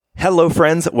Hello,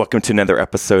 friends. Welcome to another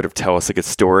episode of Tell Us a Good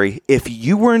Story. If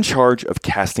you were in charge of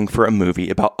casting for a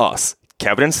movie about us,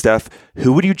 Kevin and Steph,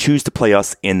 who would you choose to play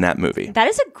us in that movie? That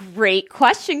is a great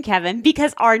question, Kevin,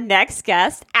 because our next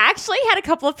guest actually had a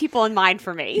couple of people in mind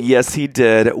for me. Yes, he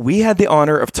did. We had the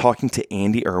honor of talking to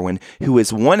Andy Irwin, who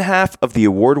is one half of the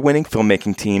award-winning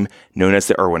filmmaking team known as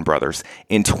the Irwin Brothers.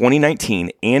 In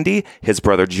 2019, Andy, his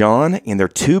brother John, and their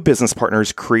two business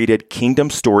partners created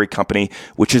Kingdom Story Company,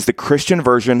 which is the Christian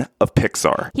version of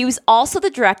Pixar. He was also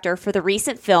the director for the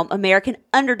recent film American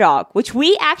Underdog, which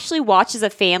we actually watched as a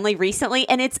family recently,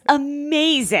 and it's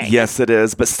amazing. Yes, it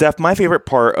is. But Steph, my favorite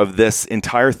part of this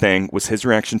entire thing was his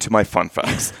reaction to my fun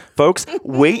facts. Folks,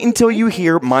 wait until you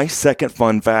hear my second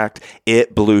fun fact.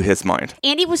 It blew his mind.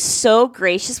 Andy was so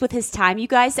gracious with his time, you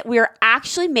guys, that we are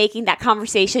actually making that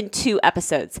conversation 2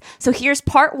 episodes. So here's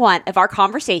part 1 of our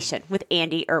conversation with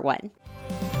Andy Irwin.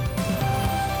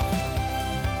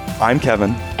 I'm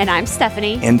Kevin. And I'm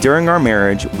Stephanie. And during our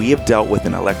marriage, we have dealt with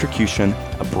an electrocution,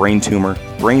 a brain tumor,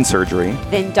 brain surgery.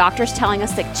 Then doctors telling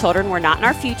us that children were not in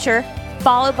our future,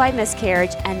 followed by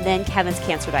miscarriage, and then Kevin's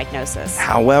cancer diagnosis.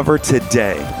 However,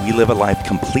 today, we live a life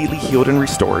completely healed and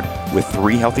restored with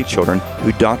 3 healthy children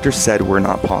who doctors said were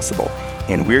not possible.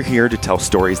 And we're here to tell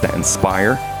stories that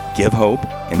inspire, give hope,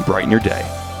 and brighten your day.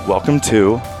 Welcome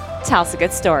to Tell Us a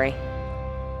Good Story.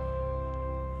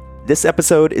 This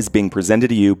episode is being presented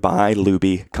to you by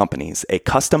Luby Companies, a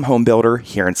custom home builder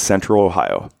here in Central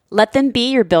Ohio. Let them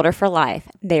be your builder for life.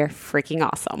 They're freaking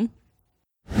awesome.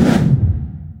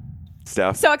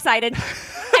 Steph? So excited.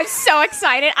 I'm so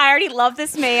excited. I already love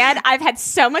this man. I've had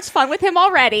so much fun with him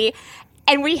already,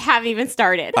 and we haven't even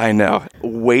started. I know.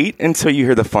 Wait until you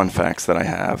hear the fun facts that I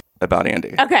have about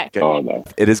Andy. Okay. Oh, no.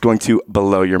 It is going to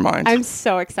blow your mind. I'm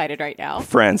so excited right now.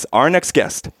 Friends, our next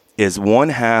guest is one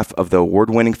half of the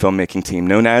award-winning filmmaking team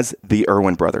known as the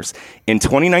Irwin Brothers. In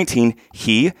 2019,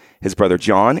 he, his brother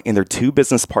John, and their 2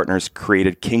 business partners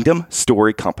created Kingdom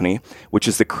Story Company, which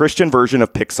is the Christian version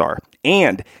of Pixar.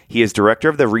 And he is director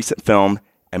of the recent film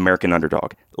American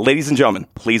Underdog. Ladies and gentlemen,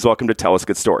 please welcome to Tell Us a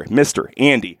Good Story, Mr.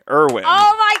 Andy Irwin.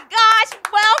 Oh my gosh,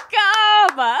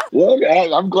 welcome!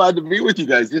 Well, I'm glad to be with you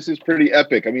guys. This is pretty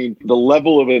epic. I mean, the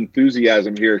level of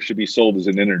enthusiasm here should be sold as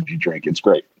an energy drink. It's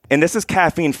great. And this is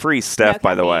caffeine-free, Steph, No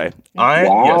by the way.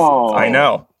 Wow. Yes,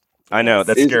 I know.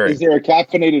 That's scary. Is there a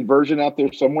caffeinated version out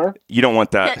there somewhere? You don't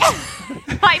want that.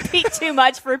 Might be too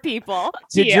much for people.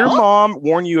 Did your mom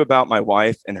warn you about my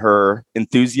wife and her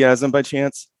enthusiasm by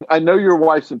chance? I know your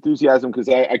wife's enthusiasm because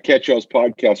I catch y'all's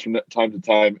podcast from time to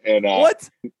time. And What?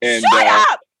 And, Shut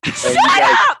up! and Shut you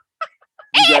guys- up!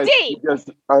 Andy! You guys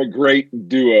are a great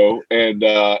duo, and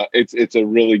it's a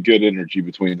really good energy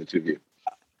between the two of you.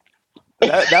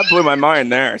 That blew my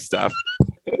mind there, Steph.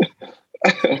 Oh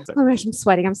my gosh, I'm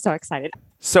sweating. I'm so excited.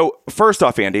 So first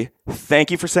off, Andy,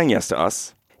 thank you for saying yes to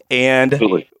us. And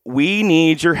Absolutely. we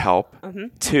need your help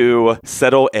to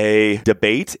settle a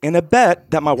debate and a bet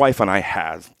that my wife and I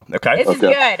have. Okay? This is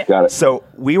good. Got it. So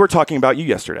we were talking about you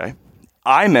yesterday.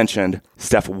 I mentioned,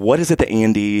 Steph, what is it that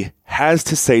Andy has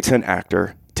to say to an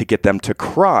actor to get them to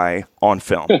cry on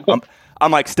film?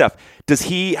 I'm like, Steph, does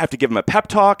he have to give him a pep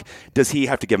talk? Does he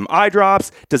have to give him eye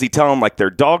drops? Does he tell him like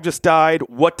their dog just died?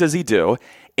 What does he do?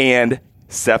 And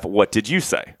Steph, what did you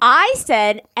say? I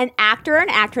said an actor or an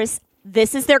actress,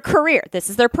 this is their career.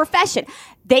 This is their profession.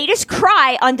 They just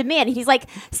cry on demand. And he's like,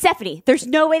 Stephanie, there's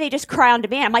no way they just cry on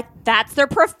demand. I'm like, that's their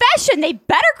profession. They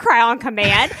better cry on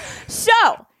command.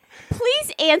 So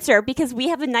please answer, because we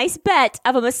have a nice bet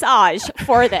of a massage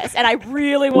for this. And I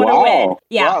really want to win.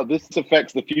 Yeah. Wow, this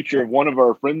affects the future of one of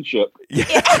our friendship.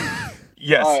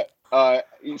 Yes.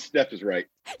 Steph is right.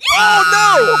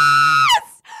 Oh,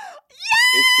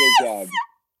 It's their job.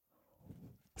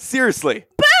 Seriously.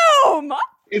 Boom!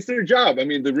 It's their job. I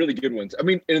mean, the really good ones. I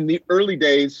mean, in the early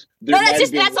days, there No, might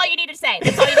have been- that's all you need to say.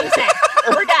 That's all you need to say.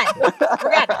 We're done. We're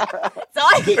good. That's all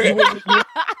I need.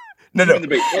 No. In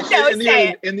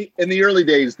say the early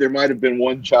days, there might have been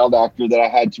one child actor that I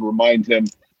had to remind him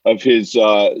of his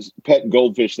pet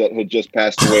goldfish that had just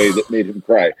passed away that made him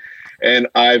cry, and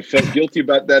I've felt guilty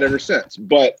about that ever since.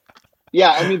 But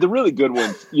yeah, I mean, the really good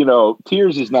ones,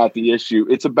 tears is not the issue.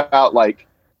 It's about like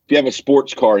if you have a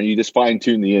sports car and you just fine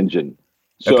tune the engine.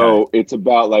 So It's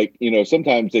about like,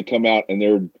 sometimes they come out and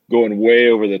they're going way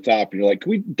over the top, and you're like,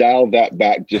 can we dial that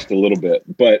back just a little bit?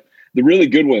 But the really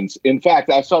good ones. In fact,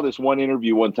 I saw this one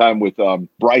interview one time with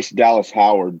Bryce Dallas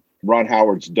Howard, Ron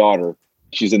Howard's daughter.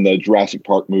 She's in the Jurassic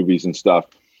Park movies and stuff.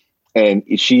 And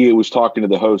she was talking to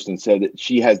the host and said that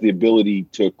she has the ability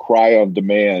to cry on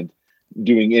demand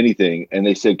doing anything. And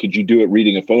they said, could you do it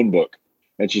reading a phone book?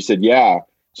 And she said, yeah.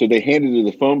 So they handed her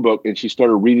the phone book and she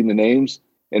started reading the names.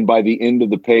 And by the end of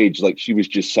the page, like she was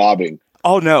just sobbing.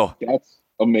 Oh, no. That's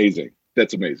amazing.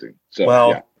 That's amazing. So, Well,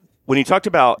 yeah. when you talked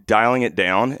about dialing it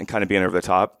down and kind of being over the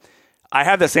top, I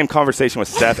have that same conversation with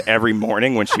Steph every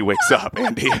morning when she wakes up,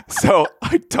 Andy. So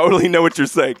I totally know what you're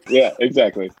saying. Yeah,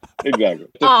 exactly. Exactly.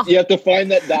 Oh. You have to find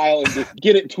that dial and just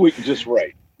get it tweaked just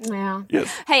right. Yeah.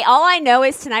 Yes. Hey, all I know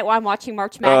is tonight while I'm watching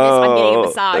March Madness, I'm getting a Oh,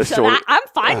 massage. So sure. I'm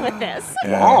fine with this.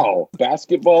 Wow.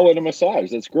 Basketball and a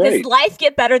massage. That's great. Does life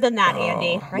get better than that,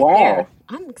 Andy? Right Wow. there.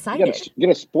 I'm You excited. get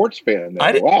a sports fan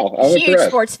I there. did- Wow. I'm Huge impressed.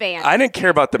 sports fan. I didn't care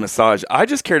about the massage. I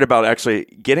just cared about actually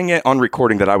getting it on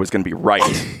recording that I was going to be right.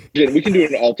 We can do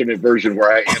an alternate version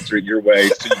where I answer it your way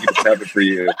so you can just have it for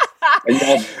you.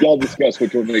 And y'all discuss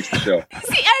which one makes the show. See, that's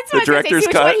what I was gonna say. director's See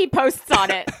which cut? one he posts on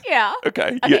it. Yeah.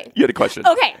 Okay. Okay. You had a question.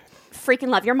 Okay. Freaking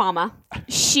love your mama.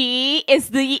 She is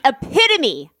the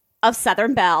epitome of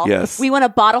Southern Belle. Yes. We want to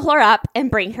bottle her up and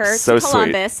bring her So to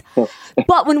Columbus.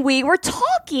 But when we were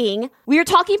talking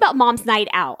about Mom's Night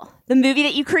Out, the movie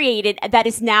that you created that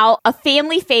is now a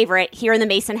family favorite here in the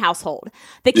Mason household.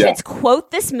 The Yeah. kids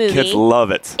quote this movie. Kids love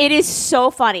it. It is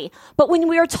so funny. But when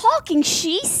we were talking,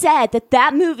 she said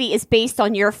that movie is based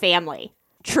on your family.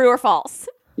 True or false?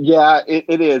 Yeah,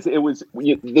 it is. It was.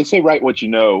 They say write what you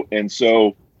know, and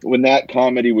so when that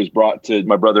comedy was brought to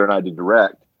my brother and I to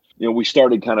direct, we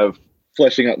started kind of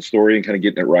fleshing out the story and kind of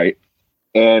getting it right.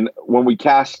 And when we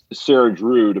cast Sarah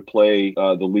Drew to play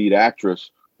the lead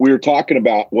actress, we were talking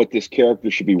about what this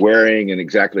character should be wearing and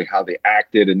exactly how they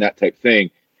acted and that type of thing.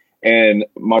 And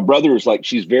my brother was like,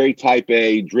 she's very type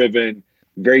A, driven,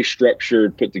 very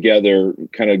structured, put together,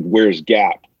 kind of wears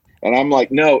Gap. And I'm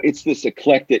like, no, it's this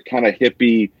eclectic kind of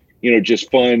hippie,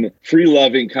 just fun, free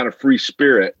loving kind of free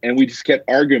spirit. And we just kept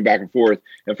arguing back and forth.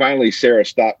 And finally, Sarah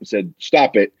stopped and said,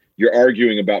 stop it. You're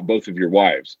arguing about both of your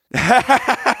wives.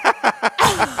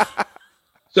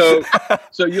 So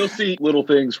you'll see little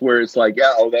things where it's like,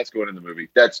 yeah, that's going in the movie.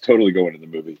 That's totally going in the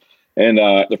movie. And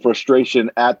the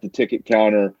frustration at the ticket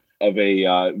counter of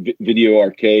a video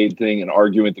arcade thing and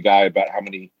arguing with the guy about how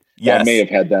many. Yes. I may have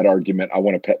had that argument. I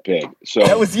want a pet pig. So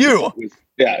That was you.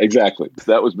 yeah, exactly.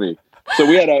 That was me. So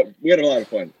we had a lot of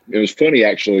fun. It was funny,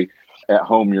 actually. At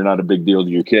home, you're not a big deal to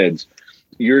your kids.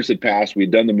 Years had passed. We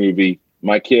had done the movie.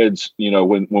 My kids,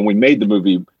 when we made the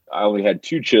movie, I only had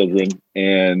 2 children,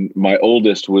 and my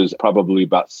oldest was probably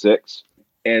about 6.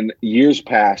 And years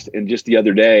passed, and just the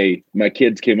other day, my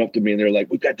kids came up to me and they're like,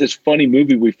 "We've got this funny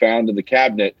movie we found in the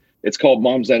cabinet. It's called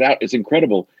Mom's Night Out. It's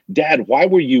incredible. Dad, why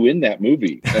were you in that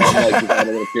movie?" And I'm like, "We had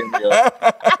a little cameo."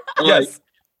 Yes.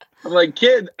 I'm like,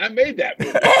 "Kid, I made that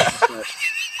movie."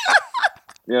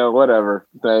 Yeah, whatever.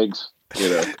 Thanks.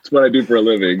 It's what I do for a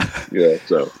living. Yeah,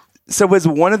 so. So was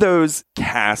one of those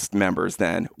cast members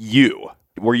then you?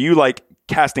 Were you like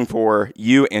casting for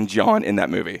you and John in that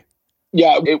movie?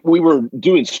 Yeah, we were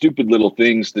doing stupid little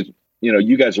things that,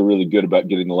 you guys are really good about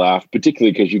getting the laugh,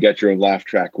 particularly because you got your own laugh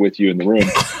track with you in the room.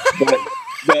 but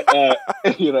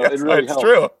it really helps.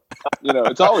 True.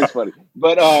 It's always funny.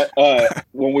 But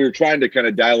when we were trying to kind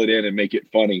of dial it in and make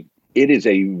it funny, it is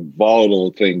a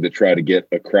volatile thing to try to get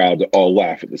a crowd to all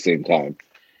laugh at the same time.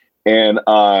 And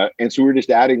so we were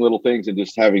just adding little things and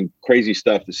just having crazy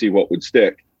stuff to see what would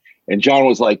stick. And John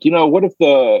was like, what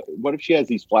if she has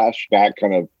these flashback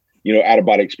kind of, out of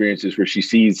body experiences where she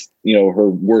sees, her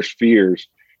worst fears.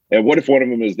 And what if one of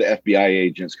them is the FBI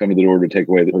agents coming to the door to take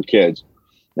away her kids?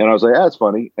 And I was like, that's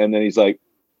funny. And then he's like,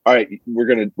 all right, we're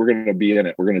going to be in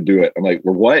it. We're going to do it. I'm like,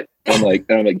 we're what? I'm like,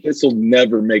 this will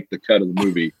never make the cut of the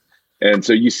movie. And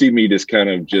so you see me just kind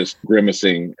of just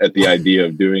grimacing at the idea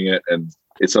of doing it. And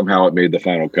somehow it made the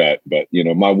final cut. But,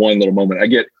 my one little moment, I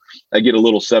get a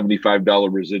little $75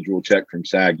 residual check from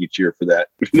SAG each year for that.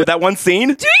 For that one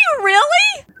scene? Do you really?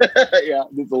 Yeah,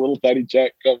 just a little tiny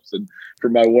check comes in for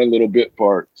my one little bit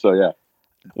part. So, yeah.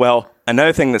 Well,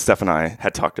 another thing that Steph and I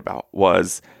had talked about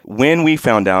was when we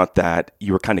found out that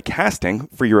you were kind of casting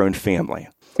for your own family.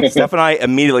 Steph and I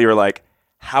immediately were like,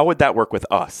 how would that work with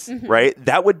us? Mm-hmm. Right?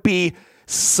 That would be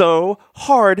so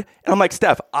hard. And I'm like,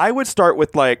 Steph, I would start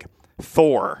with like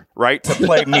Thor, right, to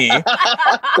play me.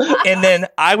 And then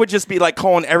I would just be like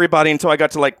calling everybody until I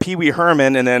got to like Pee Wee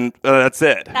Herman, and then that's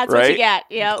it. That's right? what you get.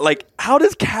 Yeah. Like, how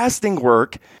does casting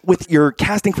work with your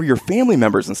casting for your family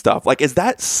members and stuff? Like, is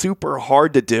that super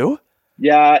hard to do?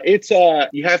 Yeah, it's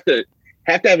you have to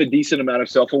have a decent amount of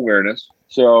self-awareness.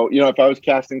 So, if I was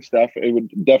casting stuff, it would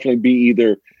definitely be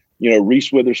either,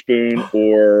 Reese Witherspoon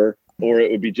or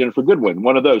it would be Jennifer Goodwin,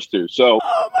 one of those two. So,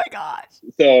 oh my gosh.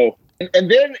 So,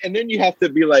 and then you have to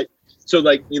be like, so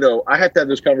like, I have to have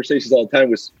those conversations all the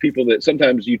time with people that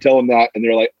sometimes you tell them that and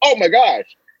they're like, oh my gosh.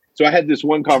 So I had this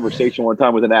one conversation one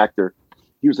time with an actor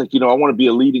he was like, I want to be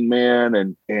a leading man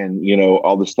and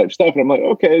all this type of stuff. And I'm like,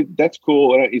 okay, that's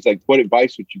cool. And he's like, what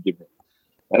advice would you give me?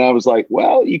 And I was like,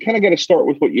 well, you kind of got to start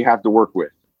with what you have to work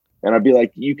with. And I'd be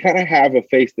like, you kind of have a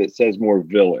face that says more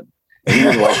villain. And he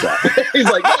didn't like that. He's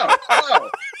like, no,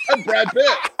 I'm Brad Pitt.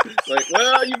 Like,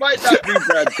 well, you might not be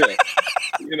Brad Pitt.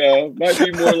 Might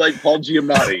be more like Paul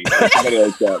Giamatti or somebody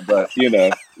like that. But,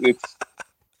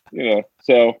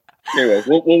 so anyway,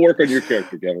 we'll work on your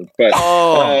character, Kevin.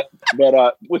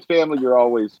 But with family, you're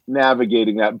always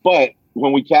navigating that. But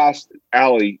when we cast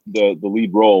Allie, the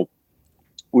lead role,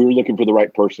 we were looking for the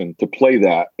right person to play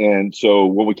that. And so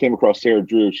when we came across Sarah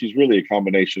Drew, she's really a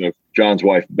combination of John's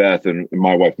wife, Beth, and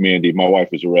my wife, Mandy. My wife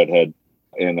is a redhead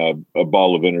and a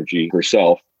ball of energy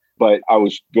herself. But I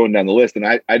was going down the list, and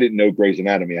I didn't know Grey's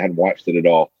Anatomy. I hadn't watched it at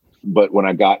all. But when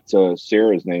I got to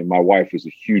Sarah's name, my wife was a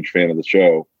huge fan of the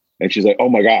show. And she's like, oh,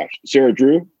 my gosh, Sarah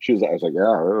Drew? I was like,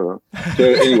 yeah. So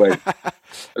anyway,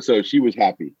 so she was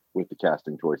happy with the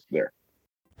casting choice there.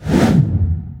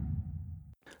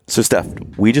 So, Steph,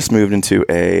 we just moved into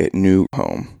a new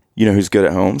home. You know who's good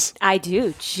at homes? I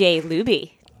do. Jay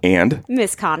Luby. And?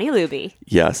 Miss Connie Luby.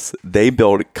 Yes. They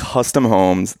build custom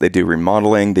homes. They do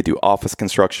remodeling. They do office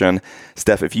construction.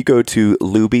 Steph, if you go to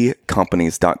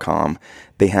lubycompanies.com,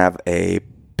 they have a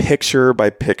picture by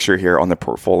picture here on the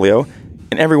portfolio.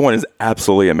 And everyone is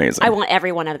absolutely amazing. I want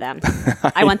every one of them.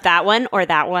 I want that one or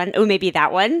that one. Oh, maybe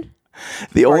that one.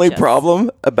 The only problem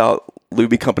about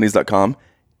lubycompanies.com,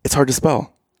 it's hard to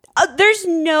spell. There's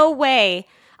no way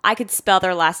I could spell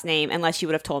their last name unless you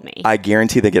would have told me. I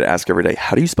guarantee they get asked every day,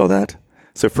 how do you spell that?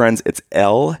 So friends, it's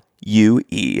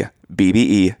LUEBBE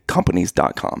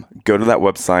companies.com. Go to that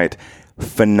website.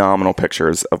 Phenomenal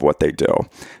pictures of what they do.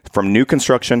 From new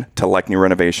construction to like new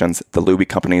renovations, the Luby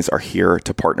Companies are here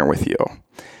to partner with you.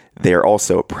 They are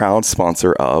also a proud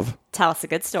sponsor of Tell Us a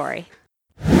Good Story.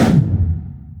 Oh,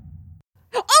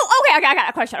 okay, I got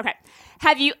a question. Okay.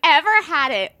 Have you ever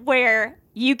had it where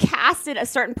you casted a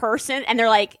certain person and they're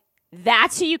like,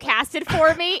 that's who you casted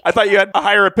for me? I thought you had a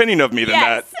higher opinion of me than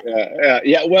that.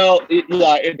 Yeah. Well,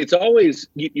 it's always,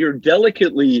 you're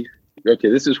delicately, okay,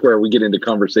 this is where we get into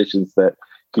conversations that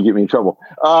could get me in trouble.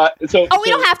 We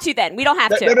don't have to then. We don't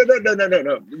have to.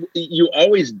 No. You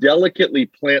always delicately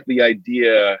plant the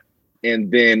idea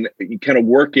and then you kind of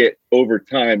work it over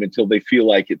time until they feel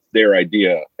like it's their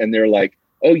idea. And they're like,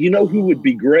 oh, who would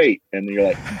be great? And you're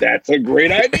like, that's a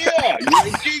great idea. You're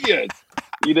a genius.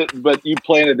 But you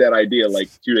planted that idea like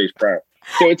 2 days prior.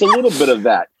 So it's a little bit of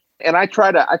that. And I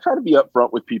try to be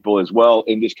upfront with people as well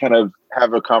and just kind of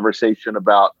have a conversation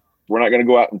about, we're not going to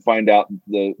go out and find out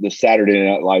the Saturday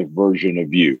Night Live version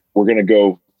of you. We're going to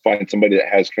go find somebody that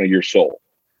has kind of your soul.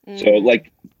 Mm-hmm. So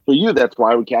like for you, that's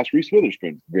why we cast Reese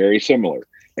Witherspoon. Very similar.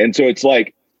 And so it's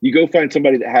like, you go find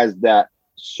somebody that has that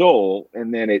soul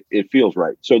and then it feels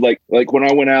right. So like when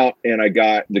I went out and I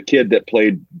got the kid that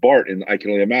played Bart in I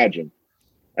Can Only Imagine,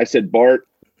 I said, Bart,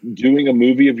 doing a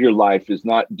movie of your life is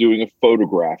not doing a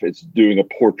photograph, it's doing a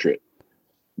portrait.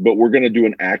 But we're going to do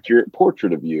an accurate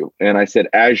portrait of you. And I said,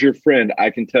 as your friend, I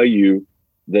can tell you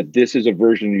that this is a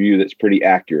version of you that's pretty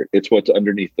accurate. It's what's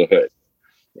underneath the hood.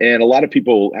 And a lot of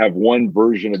people have one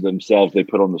version of themselves they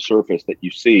put on the surface that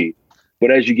you see. But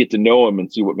as you get to know them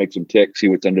and see what makes them tick, see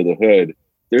what's under the hood,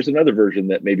 there's another version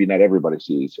that maybe not everybody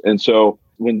sees. And so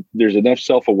when there's enough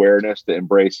self-awareness to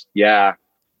embrace, yeah,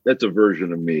 that's a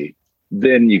version of me,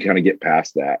 then you kind of get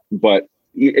past that. But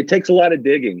it takes a lot of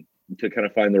digging to kind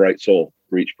of find the right soul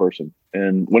for each person.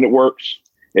 And when it works,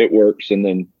 it works. And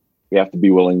then you have to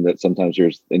be willing that sometimes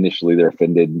initially they're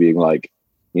offended and being like,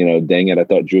 dang it, I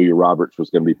thought Julia Roberts was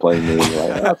going to be playing me. And you're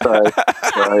like,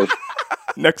 that's sorry.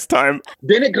 Next time.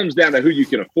 Then it comes down to who you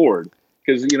can afford.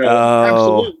 Because,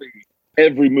 absolutely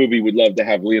every movie would love to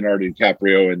have Leonardo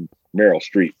DiCaprio and Meryl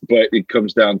Streep, but it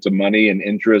comes down to money and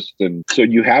interest. And so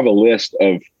you have a list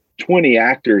of 20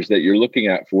 actors that you're looking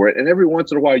at for it. And every once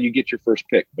in a while you get your first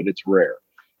pick, but it's rare.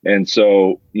 And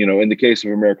so, in the case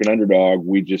of American Underdog,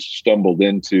 we just stumbled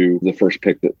into the first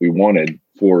pick that we wanted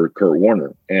for Kurt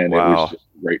Warner. And It was just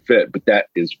a great fit. But that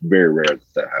is very rare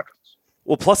that happens.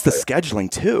 Well, plus the scheduling,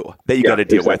 too, that you got to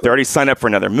deal with. They're already signed up for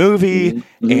another movie,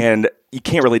 and you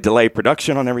can't really delay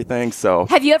production on everything. So,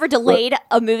 have you ever delayed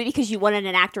a movie because you wanted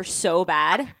an actor so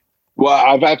bad? Well,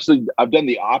 I've done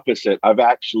the opposite. I've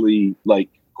actually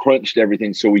crunched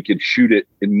everything so we could shoot it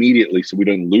immediately so we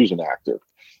didn't lose an actor.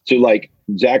 So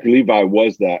Zachary Levi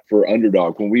was that for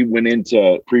Underdog. When we went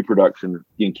into pre-production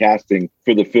and casting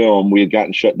for the film, we had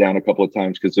gotten shut down a couple of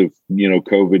times because of,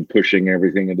 COVID pushing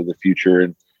everything into the future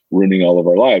and ruining all of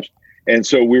our lives. And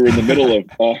so we were in the middle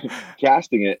of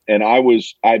casting it. And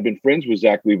I'd been friends with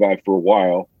Zach Levi for a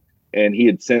while. and he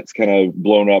had since kind of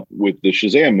blown up with the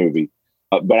Shazam movie.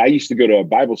 But I used to go to a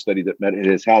Bible study that met at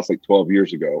his house like 12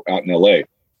 years ago out in LA.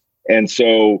 And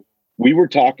so we were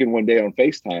talking one day on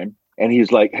FaceTime, and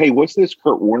he's like, hey, what's this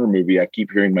Kurt Warner movie I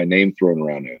keep hearing my name thrown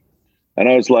around in? And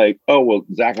I was like, oh, well,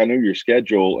 Zach, I know your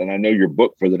schedule and I know your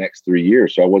book for the next 3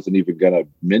 years. So I wasn't even going to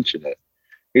mention it.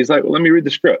 He's like, well, let me read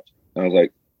the script. And I was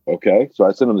like, okay. So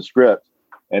I sent him the script,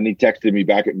 and he texted me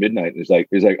back at midnight. And he's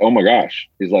like, oh my gosh.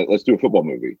 He's like, let's do a football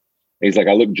movie. And he's like,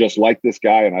 I look just like this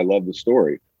guy and I love the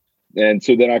story. And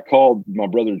so then I called my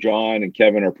brother, John, and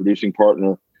Kevin, our producing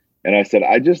partner. And I said,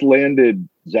 I just landed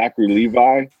Zachary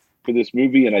Levi for this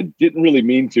movie, and I didn't really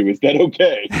mean to. Is that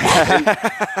okay?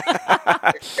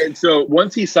 And so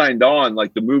once he signed on,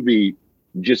 like, the movie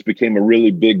just became a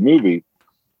really big movie.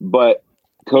 But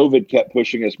COVID kept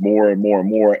pushing us more and more and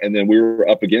more. And then we were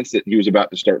up against it. He was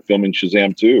about to start filming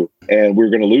Shazam 2, and we were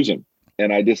going to lose him.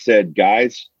 And I just said,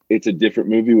 guys, it's a different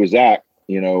movie with Zach.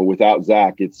 You know, without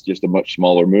Zach, it's just a much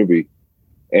smaller movie.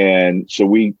 And so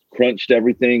we crunched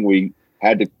everything. We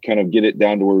had to kind of get it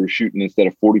down to where we're shooting, instead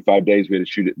of 45 days, we had to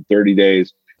shoot it in 30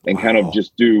 days and kind of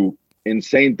just do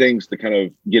insane things to kind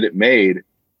of get it made.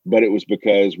 But it was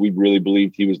because we really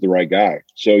believed he was the right guy.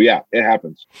 So yeah, it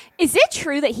happens. Is it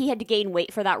true that he had to gain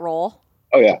weight for that role?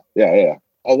 Oh yeah.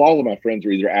 A lot of my friends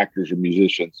are either actors or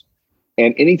musicians.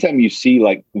 And anytime you see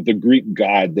like the Greek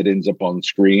god that ends up on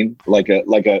screen, like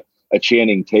a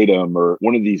Channing Tatum or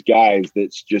one of these guys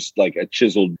that's just like a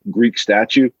chiseled Greek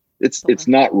statue, it's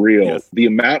not real. Yes. The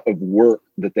amount of work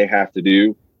that they have to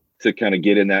do to kind of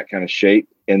get in that kind of shape,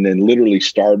 and then literally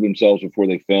starve themselves before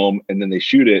they film, and then they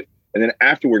shoot it. And then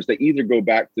afterwards, they either go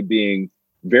back to being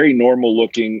very normal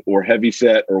looking or heavy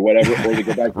set or whatever, or they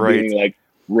go back to being like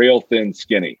rail thin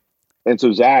skinny. And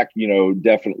so Zach, you know,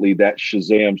 definitely that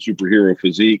Shazam superhero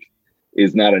physique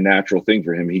is not a natural thing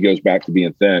for him. He goes back to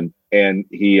being thin, and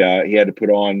he had to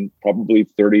put on probably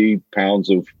 30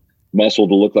 pounds of muscle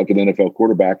to look like an NFL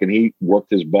quarterback. And he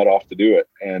worked his butt off to do it,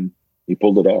 and he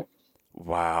pulled it off.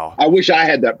 Wow. I wish I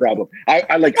had that problem.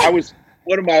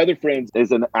 One of my other friends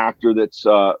is an actor that's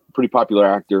a pretty popular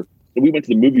actor. And we went to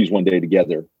the movies one day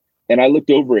together, and I looked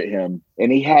over at him,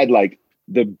 and he had like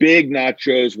the big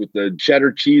nachos with the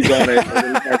cheddar cheese on it.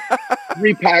 And like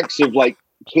 3 packs of like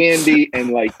candy and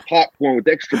like popcorn with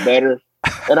extra butter.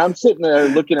 And I'm sitting there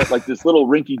looking at like this little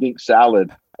rinky dink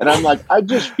salad. And I'm like, I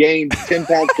just gained 10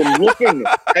 pounds from looking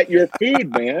at your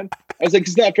food, man. I was like,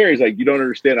 it's not fair. He's like, you don't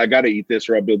understand. I got to eat this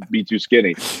or I'll be too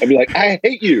skinny. I'd be like, I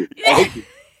hate you.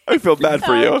 I feel bad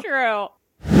for you. True.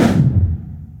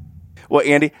 Well,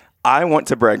 Andy, I want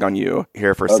to brag on you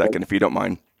here for a second, if you don't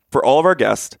mind. For all of our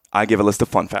guests, I give a list of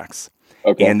fun facts.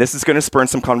 Okay. And this is going to spur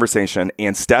some conversation.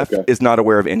 And Steph is not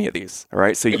aware of any of these. All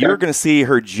right. So you're going to see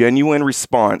her genuine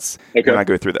response when I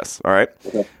go through this. All right.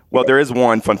 Okay. Well, there is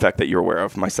one fun fact that you're aware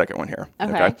of. My second one here.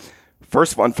 Okay.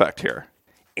 First fun fact here.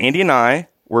 Andy and I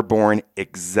were born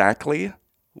exactly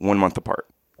 1 month apart.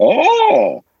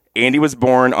 Oh. Andy was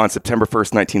born on September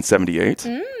 1st,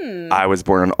 1978. I was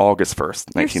born on August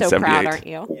 1st, 1978. You're so proud, aren't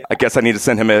you? I guess I need to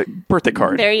send him a birthday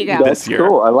card. There you go. That's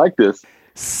cool. I like this.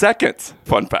 Second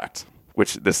fun fact,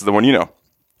 which this is the one you know.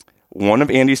 One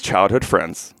of Andy's childhood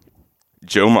friends,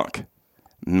 Joe Monk,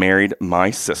 married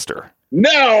my sister.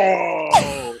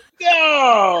 No!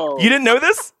 No! You didn't know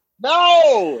this?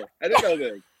 No! I didn't know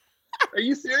this. Are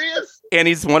you serious? And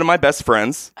he's one of my best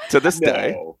friends to this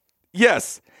day.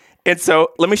 Yes. And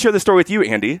so let me share the story with you,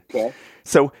 Andy. Okay.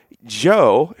 So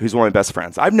Joe, who's one of my best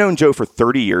friends, I've known Joe for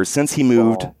 30 years since he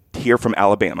moved here from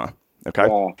Alabama. Okay.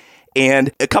 Wow.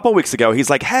 And a couple of weeks ago, he's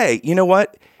like, hey, you know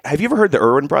what? Have you ever heard the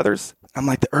Erwin Brothers? I'm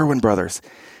like, the Erwin Brothers.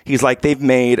 He's like, they've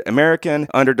made American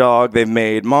Underdog. They've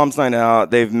made Mom's Night Out.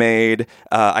 They've made,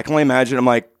 I can only imagine. I'm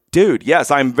like, dude,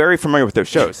 yes, I'm very familiar with those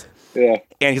shows. Yeah.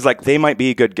 And he's like, they might be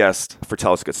a good guest for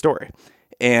Tell Us a Good Story.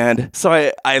 And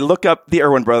so I look up the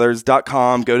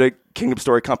ErwinBrothers.com, go to Kingdom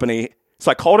Story Company. So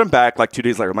I called him back like 2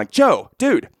 days later. I'm like, Joe,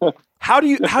 dude, how do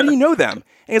you know them?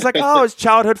 And he's like, oh, it's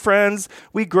childhood friends.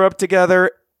 We grew up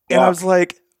together. And I was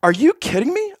like, are you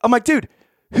kidding me? I'm like, dude,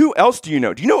 who else do you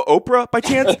know? Do you know Oprah by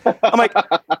chance? I'm like,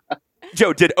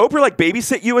 Joe, did Oprah like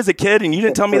babysit you as a kid and you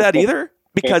didn't tell me that either?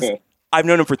 Because I've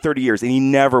known him for 30 years and he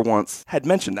never once had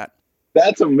mentioned that.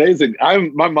 That's amazing.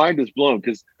 My mind is blown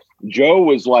because Joe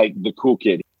was like the cool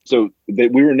kid. So we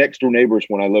were next door neighbors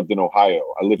when I lived in Ohio.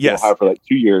 I lived in Ohio for like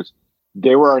 2 years.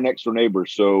 They were our next door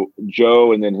neighbors. So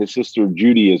Joe and then his sister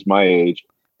Judy is my age.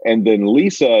 And then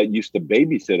Lisa used to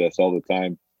babysit us all the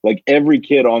time. Like every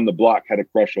kid on the block had a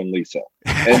crush on Lisa.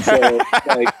 And so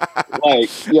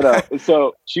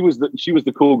so she was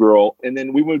the cool girl. And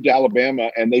then we moved to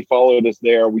Alabama and they followed us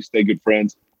there. We stayed good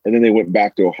friends. and then they went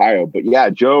back to Ohio. But yeah,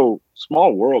 Joe,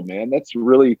 small world, man. That's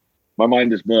really, my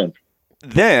mind is blown.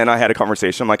 Then I had a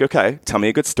conversation. I'm like, okay, tell me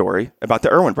a good story about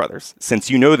the Irwin brothers, since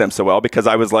you know them so well, because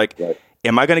I was like, Right.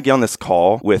 am I going to get on this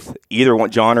call with either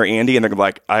John or Andy? And they're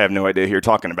like, I have no idea who you're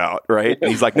talking about, right?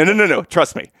 And he's like, no,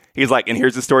 trust me. He's like, and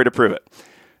here's the story to prove it.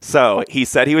 So he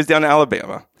said he was down in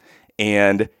Alabama,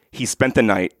 and he spent the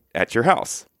night at your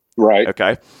house. Right.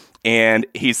 Okay. And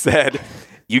he said,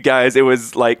 you guys, it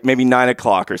was like maybe 9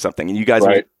 o'clock or something, and you guys were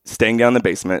Right. staying down in the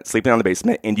basement, sleeping down in the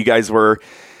basement, and you guys were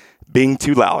being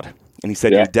too loud. And he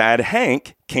said, Yeah. your dad,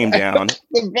 Hank, came down.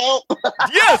 The belt.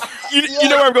 Yes! You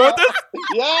know where I'm going with this?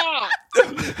 Yeah.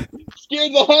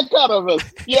 Scared the heck out of us.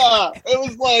 Yeah. It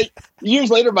was like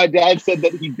years later, my dad said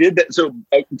that he did that. So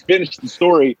to finish the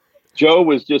story, Joe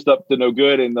was just up to no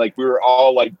good. And like, we were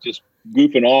all like just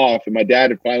goofing off. And my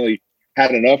dad had finally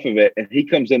had enough of it. And he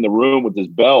comes in the room with his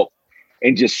belt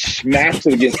and just smashed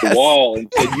it against the wall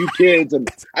and said, you kids. And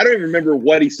I don't even remember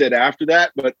what he said after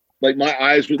that, but like my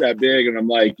eyes were that big, and I'm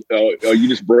like, oh, you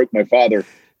just broke my father.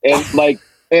 And like,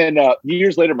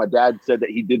 years later, my dad said that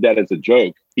he did that as a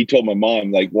joke. He told my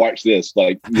mom, like, watch this,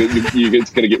 like, it's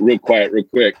going to get real quiet real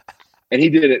quick. And he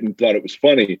did it and thought it was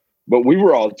funny. But we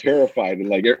were all terrified. And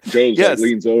like, Joe's like,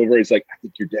 leans over. He's like, I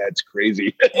think your dad's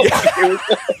crazy.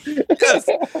 Yes.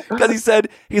 Because he said,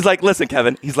 he's like, listen,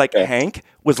 Kevin, he's like, Hank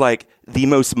was like the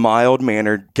most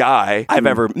mild-mannered guy I've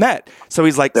ever met. So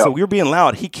he's like, so we were being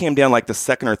loud. He came down like the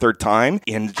second or third time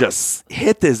and just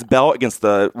hit this belt against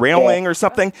the railing or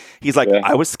something. He's like,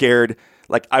 I was scared.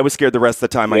 Like, I was scared the rest of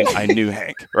the time I knew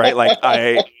Hank, right? Like,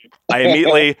 I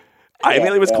immediately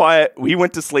was quiet. We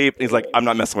went to sleep. And he's like, I'm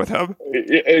not messing with him.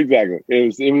 Exactly. It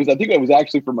was, I think it was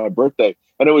actually for my birthday.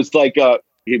 And it was like,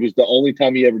 it was the only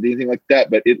time he ever did anything like that.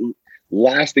 But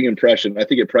lasting impression. I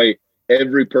think it probably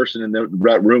every person in the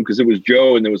room, because it was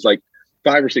Joe and there was like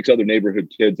 5 or 6 other neighborhood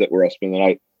kids that were up spending the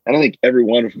night. And I think every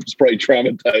one of them was probably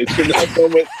traumatized from that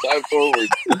moment time forward.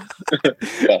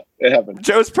 Yeah, it happened.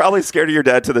 Joe's probably scared of your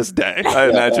dad to this day, I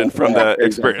imagine, from the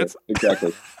experience.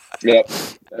 Exactly. Yep.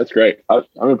 That's great. I'm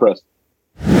impressed.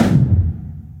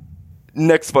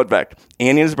 Next fun fact.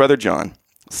 Andy and his brother John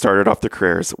started off their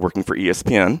careers working for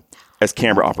ESPN as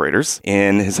camera operators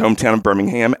in his hometown of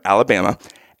Birmingham, Alabama.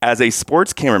 As a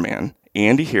sports cameraman,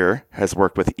 Andy here has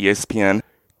worked with ESPN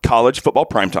College Football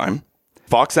Primetime,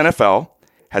 Fox NFL,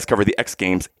 has covered the X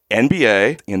Games,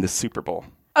 NBA, and the Super Bowl.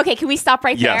 Okay, can we stop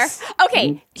right there?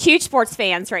 Okay, huge sports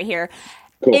fans right here.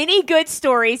 Cool. Any good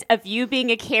stories of you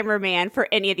being a cameraman for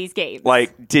any of these games?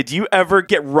 Like, did you ever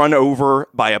get run over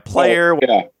by a player?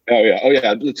 Oh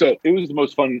yeah. So it was the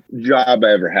most fun job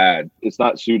I ever had. It's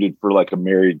not suited for like a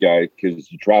married guy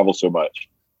because you travel so much.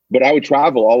 But I would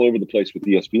travel all over the place with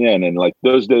ESPN, and like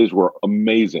those days were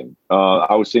amazing.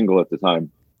 I was single at the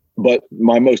time. But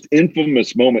my most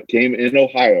infamous moment came in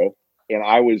Ohio, and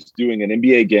I was doing an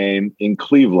NBA game in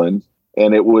Cleveland,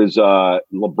 and it was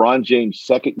LeBron James'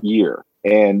 second year.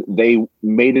 And they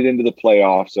made it into the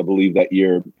playoffs, I believe, that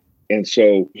year. And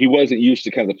so he wasn't used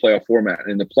to kind of the playoff format.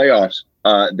 And in the playoffs,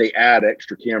 they add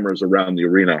extra cameras around the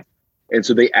arena. And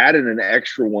so they added an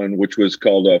extra one, which was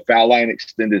called a foul line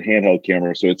extended handheld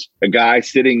camera. So it's a guy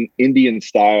sitting Indian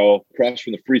style across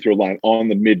from the free throw line on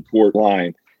the mid-court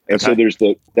line. And so there's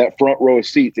that front row of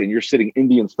seats, and you're sitting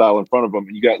Indian style in front of them.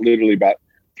 And you got literally about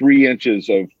 3 inches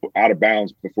of out of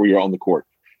bounds before you're on the court.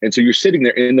 And so you're sitting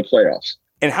there in the playoffs.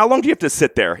 And how long do you have to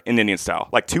sit there in Indian style?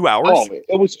 Like 2 hours? Oh,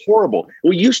 it was horrible.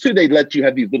 Well, used to, they'd let you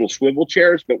have these little swivel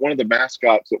chairs, but one of the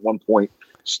mascots at one point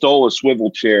stole a swivel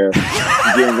chair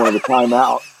during one of the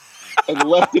timeouts and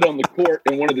left it on the court,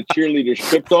 and one of the cheerleaders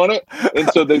tripped on it. And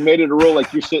so they made it a rule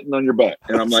like you're sitting on your butt.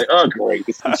 And I'm like, oh, great.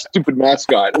 This stupid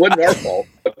mascot. It wasn't our fault.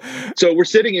 So we're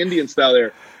sitting Indian style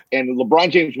there. And LeBron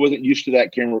James wasn't used to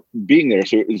that camera being there.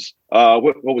 So it was,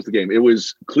 what was the game? It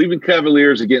was Cleveland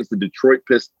Cavaliers against the Detroit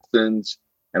Pistons.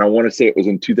 And I want to say it was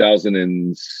in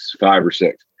 2005 or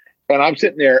 6. And I'm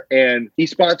sitting there, and he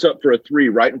spots up for a 3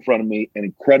 right in front of me, an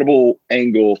incredible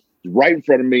angle right in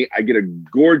front of me. I get a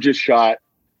gorgeous shot,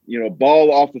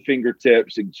 ball off the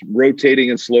fingertips. It's rotating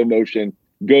in slow motion,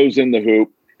 goes in the hoop,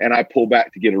 and I pull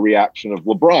back to get a reaction of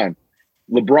LeBron.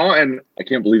 LeBron, I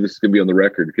can't believe this is going to be on the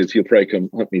record because he'll probably come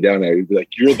hunt me down there. He'd be like,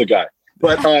 you're the guy.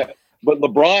 But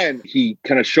LeBron, he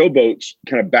kind of showboats,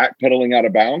 kind of backpedaling out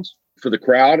of bounds for the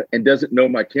crowd and doesn't know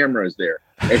my camera is there.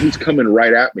 And he's coming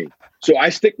right at me. So I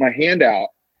stick my hand out,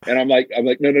 and I'm like,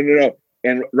 no.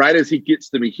 And right as he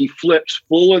gets to me, he flips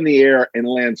full in the air and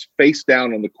lands face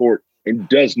down on the court and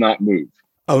does not move.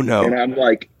 Oh, no. And I'm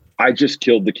like, I just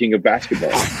killed the king of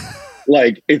basketball.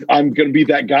 Like, I'm going to be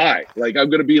that guy. Like, I'm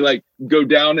going to be like, go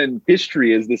down in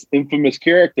history as this infamous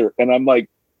character. And I'm like,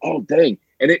 oh, dang.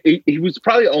 And he was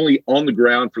probably only on the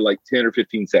ground for like 10 or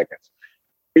 15 seconds.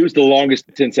 It was the longest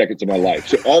 10 seconds of my life.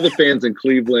 So all the fans in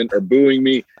Cleveland are booing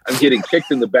me. I'm getting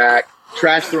kicked in the back,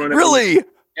 trash thrown at me. Really?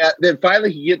 Then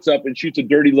finally he gets up and shoots a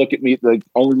dirty look at me like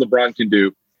only LeBron can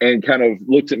do, and kind of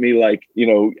looks at me like,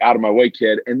 out of my way,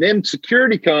 kid. And then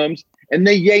security comes and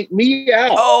they yank me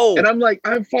out. Oh. And I'm like,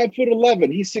 I'm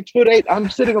 5'11". He's 6'8". I'm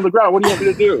sitting on the ground. What do you want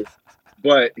me to do?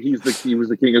 But he was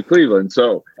the king of Cleveland.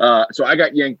 So I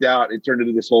got yanked out. It turned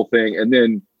into this whole thing.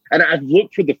 And I've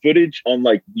looked for the footage on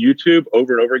like YouTube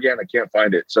over and over again. I can't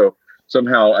find it. So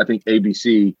somehow I think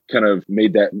ABC kind of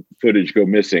made that footage go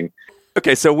missing.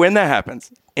 Okay, so when that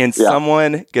happens and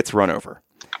someone gets run over,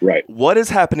 right? What is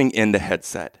happening in the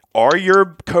headset? Are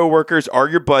your coworkers, are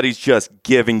your buddies just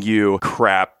giving you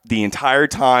crap the entire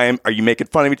time? Are you making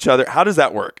fun of each other? How does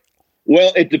that work?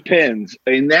 Well, it depends.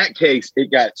 In that case,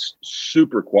 it got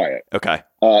super quiet. Okay.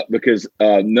 Because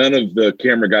none of the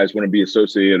camera guys want to be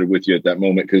associated with you at that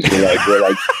moment, because we're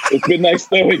like, it's been nice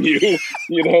knowing you.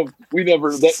 We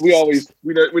never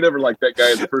liked that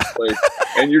guy in the first place,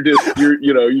 and you've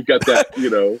got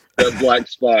that black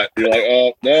spot. You're like,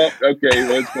 oh no, okay,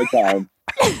 well, it's my time.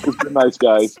 It's been nice,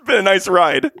 guys. It's been a nice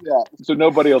ride. Yeah. So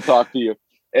nobody will talk to you.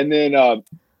 And then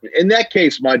in that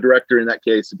case, my director, a guy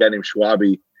named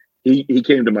Schwabi, he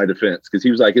came to my defense because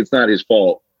he was like, it's not his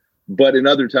fault. But in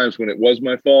other times when it was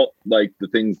my fault, like the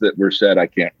things that were said, I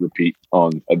can't repeat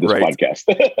on this podcast.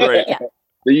 Right. Yeah.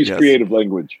 They use creative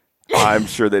language. I'm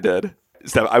sure they did.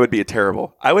 Steph, I would be a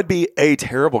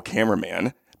terrible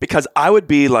cameraman, because I would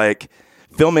be like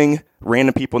filming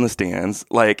random people in the stands.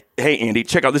 Like, hey, Andy,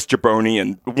 check out this jabroni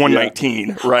in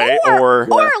 119, right? Or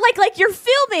like you're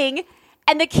filming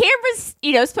and the camera's,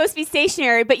 supposed to be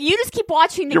stationary, but you just keep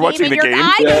watching the game and your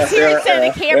eye goes here instead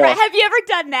of the camera. Yeah. Have you ever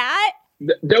done that?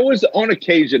 There was on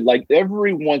occasion, like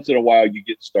every once in a while, you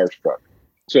get starstruck.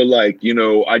 So like,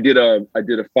 I did a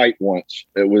fight once.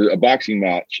 It was a boxing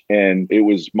match, and it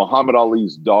was Muhammad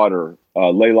Ali's daughter,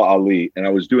 Layla Ali. And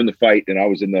I was doing the fight, and I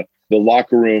was in the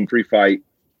locker room pre-fight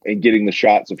and getting the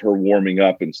shots of her warming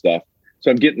up and stuff. So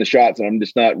I'm getting the shots and I'm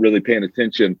just not really paying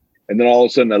attention. And then all of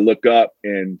a sudden I look up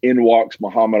and in walks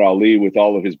Muhammad Ali with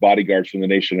all of his bodyguards from the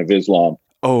Nation of Islam.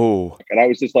 Oh. And I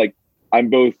was just like, I'm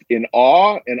both in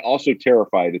awe and also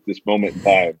terrified at this moment in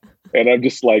time. And I'm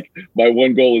just like, my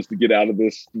one goal is to get out of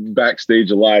this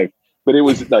backstage alive. But it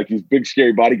was like these big,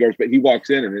 scary bodyguards. But he walks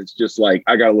in and it's just like,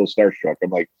 I got a little starstruck. I'm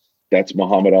like, that's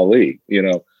Muhammad Ali,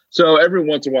 So every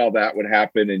once in a while that would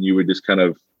happen and you would just kind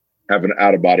of have an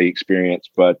out-of-body experience.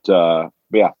 But yeah,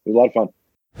 it was a lot of fun.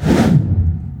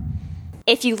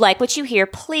 If you like what you hear,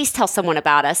 please tell someone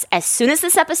about us. As soon as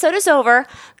this episode is over,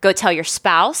 go tell your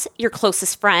spouse, your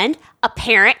closest friend, a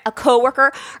parent, a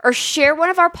coworker, or share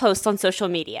one of our posts on social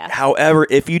media. However,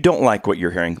 if you don't like what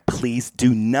you're hearing, please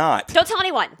do not. Don't tell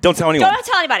anyone. Don't tell anyone. Don't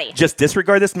tell anybody. Just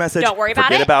disregard this message. Don't worry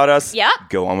about it. Forget about us. Yep.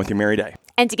 Go on with your merry day.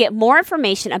 And to get more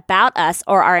information about us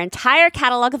or our entire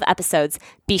catalog of episodes,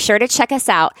 be sure to check us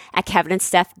out at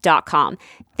kevinandsteph.com.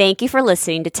 Thank you for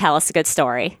listening to Tell Us a Good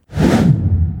Story.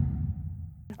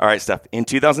 All right, Steph. In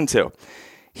 2002,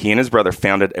 he and his brother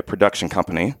founded a production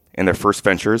company, and their first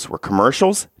ventures were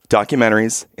commercials,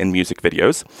 documentaries, and music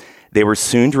videos. They were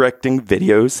soon directing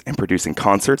videos and producing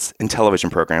concerts and television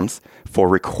programs for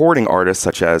recording artists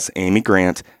such as Amy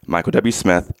Grant, Michael W.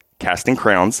 Smith, Casting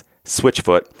Crowns,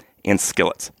 Switchfoot, and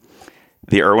Skillet.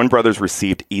 The Erwin brothers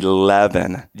received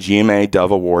 11 GMA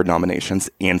Dove Award nominations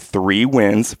and 3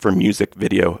 wins for Music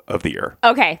Video of the Year.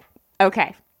 Okay.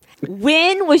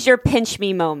 When was your pinch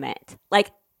me moment? Like,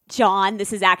 John,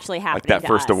 this is actually happening. Like that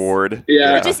first award?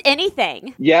 Yeah. Or just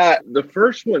anything. Yeah, the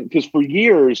first one, because for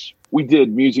years we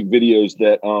did music videos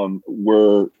that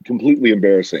were completely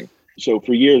embarrassing. So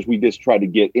for years we just tried to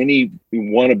get any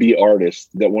wannabe artist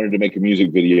that wanted to make a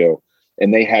music video,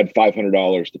 and they had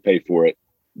 $500 to pay for it.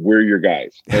 We're your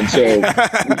guys. And so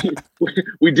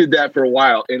we did that for a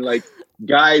while. And like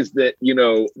guys that,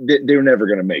 they were never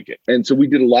going to make it. And so we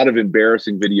did a lot of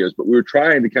embarrassing videos, but we were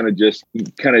trying to kind of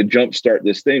jumpstart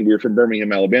this thing. We were from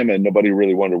Birmingham, Alabama, and nobody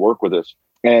really wanted to work with us.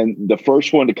 And the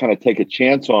first one to kind of take a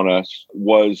chance on us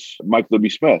was Michael W.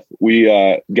 Smith. We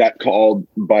got called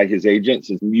by his agents.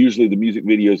 Usually the music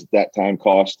videos at that time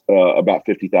cost about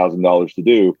 $50,000 to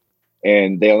do.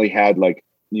 And they only had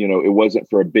it wasn't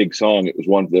for a big song. It was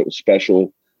one that was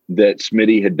special that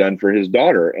Smitty had done for his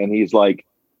daughter. And he's like,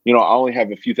 I only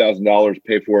have a few $1,000s to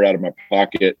pay for it out of my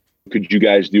pocket. Could you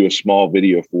guys do a small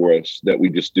video for us that we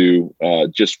just do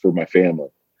just for my family?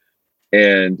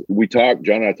 And John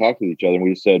and I talked with each other, and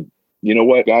we said, you know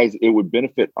what, guys, it would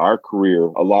benefit our career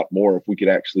a lot more if we could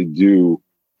actually do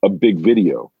a big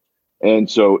video. And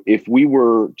so if we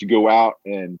were to go out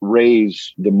and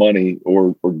raise the money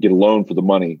or get a loan for the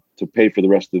money to pay for the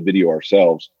rest of the video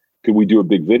ourselves, could we do a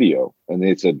big video? And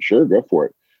they said, sure, go for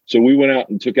it. So we went out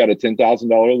and took out a $10,000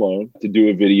 loan to do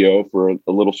a video for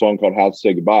a little song called How to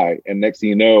Say Goodbye. And next thing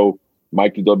you know,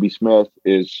 Mikey W. Smith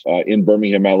is in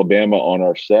Birmingham, Alabama on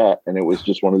our set. And it was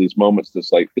just one of these moments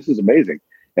that's like, this is amazing.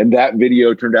 And that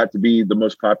video turned out to be the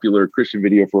most popular Christian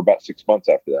video for about 6 months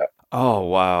after that. Oh,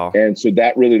 wow. And so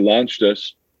that really launched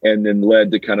us and then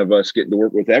led to kind of us getting to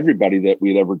work with everybody that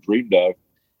we'd ever dreamed of.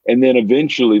 And then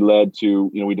eventually led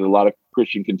to, we did a lot of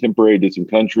Christian contemporary, did some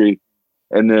country,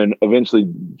 and then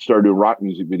eventually started doing rock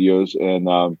music videos. And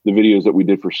the videos that we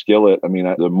did for Skillet,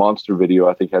 the Monster video,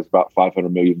 I think has about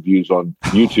 500 million views on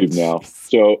YouTube now.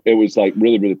 So it was like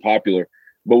really, really popular.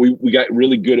 But we got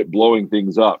really good at blowing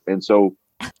things up. And so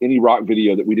any rock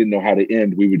video that we didn't know how to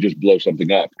end, we would just blow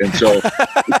something up. And so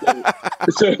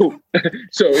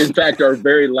in fact, our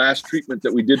very last treatment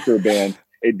that we did for a band,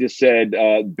 it just said,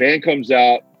 band comes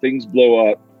out, things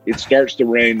blow up, it starts to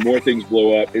rain, more things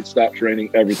blow up, it stops raining,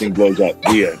 everything blows up.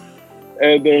 The end.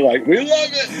 And they're like, we love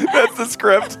it. That's the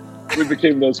script. We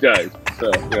became those guys.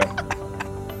 So, yeah.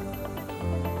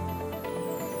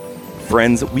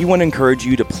 Friends, we want to encourage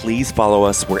you to please follow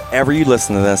us wherever you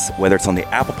listen to this, whether it's on the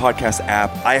Apple Podcast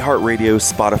app, iHeartRadio,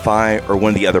 Spotify, or one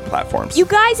of the other platforms. You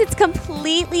guys, it's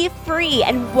completely free.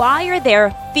 And while you're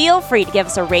there, feel free to give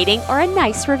us a rating or a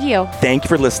nice review. Thank you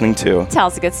for listening to Tell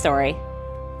Us a Good Story.